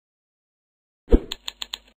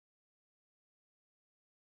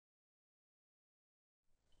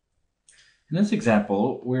In this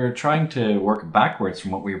example, we're trying to work backwards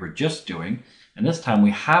from what we were just doing, and this time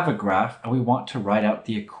we have a graph and we want to write out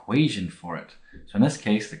the equation for it. So in this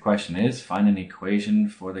case, the question is, find an equation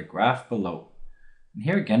for the graph below. And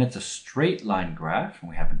here again, it's a straight line graph, and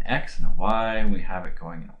we have an x and a y, and we have it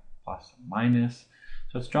going plus and minus.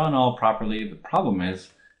 So it's drawn all properly. The problem is,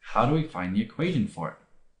 how do we find the equation for it?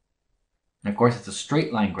 And of course, it's a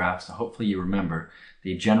straight line graph, so hopefully you remember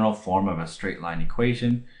the general form of a straight line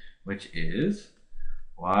equation, which is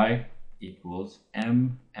y equals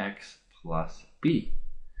mx plus b.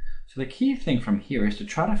 So the key thing from here is to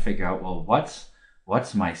try to figure out, well,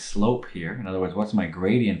 what's my slope here? In other words, what's my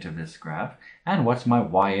gradient of this graph? And what's my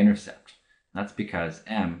y-intercept? That's because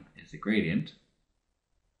m is the gradient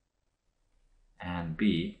and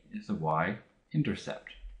b is the y-intercept.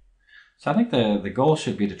 So I think the goal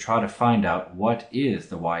should be to try to find out what is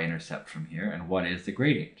the y-intercept from here and what is the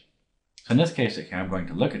gradient. So in this case here, I'm going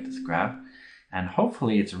to look at this graph, and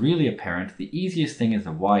hopefully it's really apparent. The easiest thing is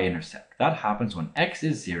the y-intercept. That happens when x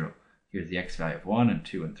is 0. Here's the x value of 1 and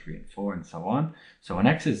 2 and 3 and 4 and so on. So when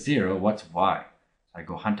x is 0, what's y? So I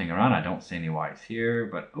go hunting around, I don't see any y's here,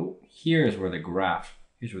 but oh, here's where the graph,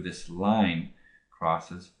 here's where this line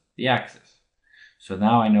crosses the axis. So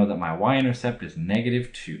now I know that my y-intercept is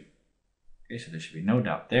negative 2. Okay, so there should be no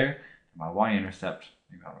doubt there. My y-intercept,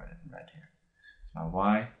 maybe I'll write it in red here. So my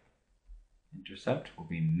y-intercept will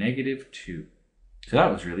be negative 2. So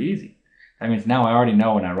that was really easy. That means now I already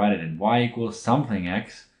know when I write it in y equals something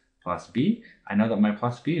x plus b, I know that my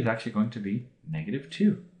plus b is actually going to be negative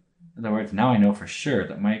 2. In other words, now I know for sure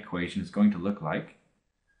that my equation is going to look like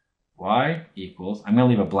y equals, I'm going to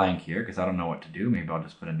leave a blank here because I don't know what to do. Maybe I'll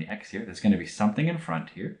just put in the x here. There's going to be something in front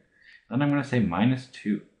here. Then I'm going to say minus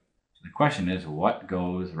 2. So the question is, what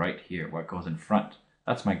goes right here? What goes in front?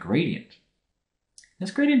 That's my gradient. This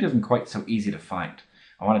gradient isn't quite so easy to find.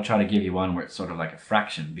 I want to try to give you one where it's sort of like a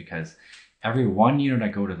fraction, because every 1 unit I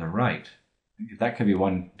go to the right, that could be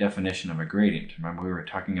one definition of a gradient. Remember, we were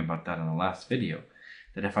talking about that in the last video,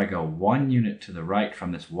 that if I go 1 unit to the right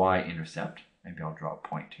from this y-intercept, maybe I'll draw a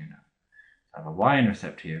point here now. So I have a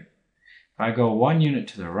y-intercept here. If I go 1 unit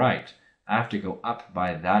to the right, I have to go up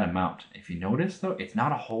by that amount. If you notice though, it's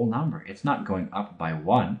not a whole number. It's not going up by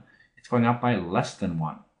 1. It's going up by less than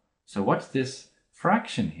 1. So what's this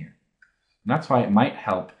fraction here? And that's why it might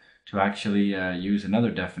help to actually use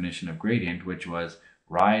another definition of gradient, which was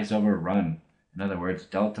rise over run. In other words,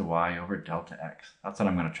 delta y over delta x. That's what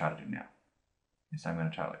I'm going to try to do now. So I'm going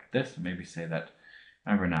to try to look at this and maybe say that,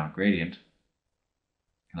 remember now, gradient,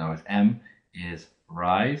 in other words, m is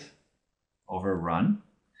rise over run.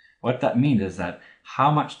 What that means is that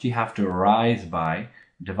how much do you have to rise by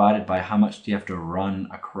divided by how much do you have to run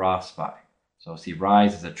across by. So see,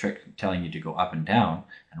 rise is a trick telling you to go up and down,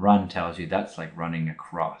 and run tells you that's like running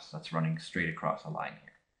across. That's running straight across a line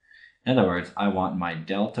here. In other words, I want my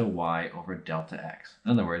delta y over delta x.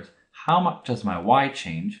 In other words, how much does my y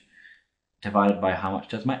change divided by how much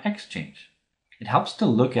does my x change? It helps to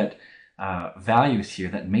look at values here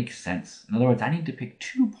that make sense. In other words, I need to pick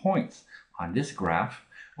 2 points on this graph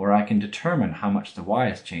where I can determine how much the y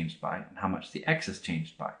has changed by and how much the x has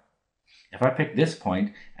changed by. If I pick this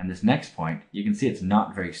point and this next point, you can see it's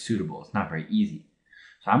not very suitable. It's not very easy.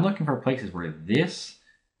 So I'm looking for places where this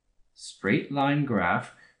straight line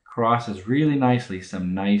graph crosses really nicely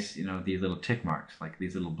some nice, these little tick marks, like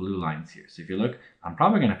these little blue lines here. So if you look, I'm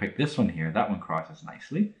probably going to pick this one here. That one crosses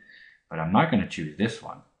nicely, but I'm not going to choose this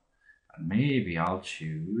one. Maybe I'll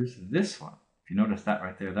choose this one. If you notice that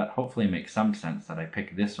right there, that hopefully makes some sense that I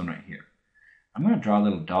pick this one right here. I'm going to draw a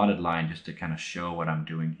little dotted line just to kind of show what I'm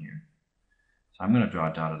doing here. So I'm going to draw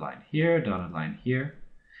a dotted line here, dotted line here.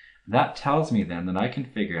 That tells me then that I can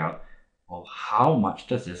figure out, well, how much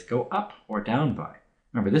does this go up or down by?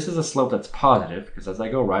 Remember, this is a slope that's positive because as I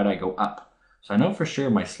go right, I go up. So I know for sure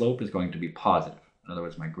my slope is going to be positive. In other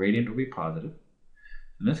words, my gradient will be positive.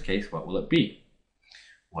 In this case, what will it be?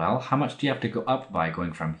 Well, how much do you have to go up by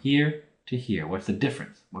going from here to here? What's the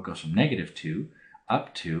difference? Well, it goes from negative 2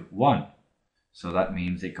 up to 1. So that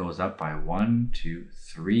means it goes up by 1, 2,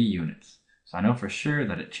 3 units. So I know for sure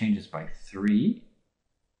that it changes by 3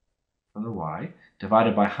 for the y,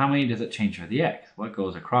 divided by how many does it change for the x? Well, it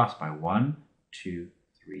goes across by 1, 2,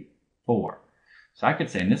 3, 4. So I could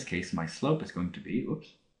say in this case, my slope is going to be,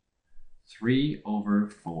 3 over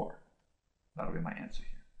 4. That'll be my answer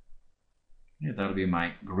here. Yeah, that'll be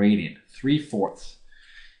my gradient, 3/4.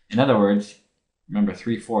 In other words, remember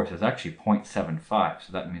 3/4 is actually 0.75.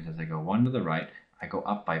 So that means as I go 1 to the right, I go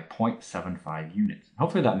up by 0.75 units.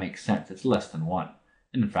 Hopefully that makes sense. It's less than 1.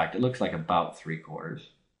 And in fact, it looks like about 3/4,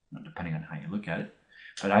 depending on how you look at it.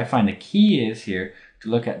 But I find the key is here to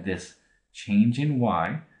look at this change in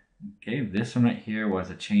y. Okay, this one right here was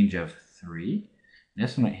a change of 3.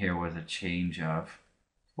 This one right here was a change of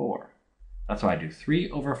 4. That's why I do 3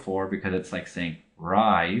 over 4, because it's like saying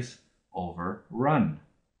rise over run.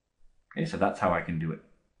 Okay, so that's how I can do it.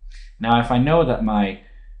 Now, if I know that my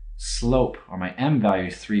slope, or my m value,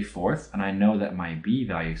 is 3/4, and I know that my b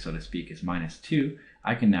value, so to speak, is -2,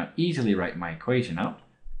 I can now easily write my equation out,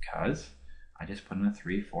 because I just put in a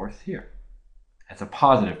 3/4 here. It's a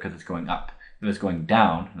positive because it's going up. If it was going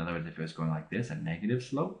down, in other words, if it was going like this, a negative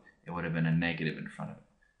slope, it would have been a negative in front of it.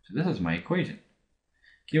 So this is my equation.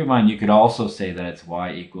 Keep in mind, you could also say that it's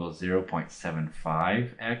y equals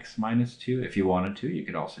 0.75x minus 2. If you wanted to, you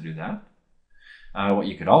could also do that. What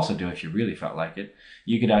you could also do, if you really felt like it,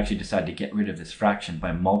 you could actually decide to get rid of this fraction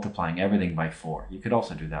by multiplying everything by 4. You could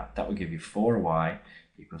also do that. That would give you 4y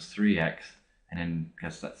equals 3x, and then,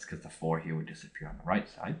 because the 4 here would disappear on the right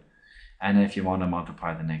side. And then if you want to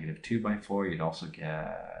multiply the -2 by 4, you'd also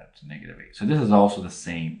get -8. So this is also the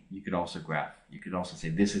same. You could also graph. You could also say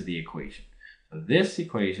this is the equation. So this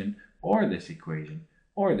equation, or this equation,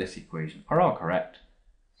 or this equation are all correct.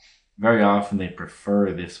 Very often they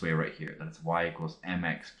prefer this way right here, that it's y equals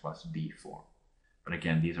mx plus b4. But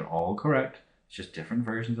again, these are all correct. It's just different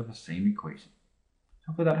versions of the same equation.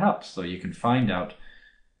 Hopefully that helps. So you can find out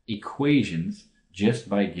equations just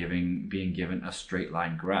by being given a straight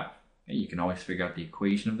line graph. Okay? You can always figure out the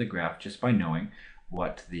equation of the graph just by knowing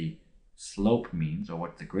what the slope means, or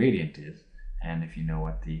what the gradient is, and if you know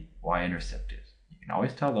what the y-intercept is. You can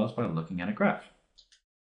always tell those by looking at a graph.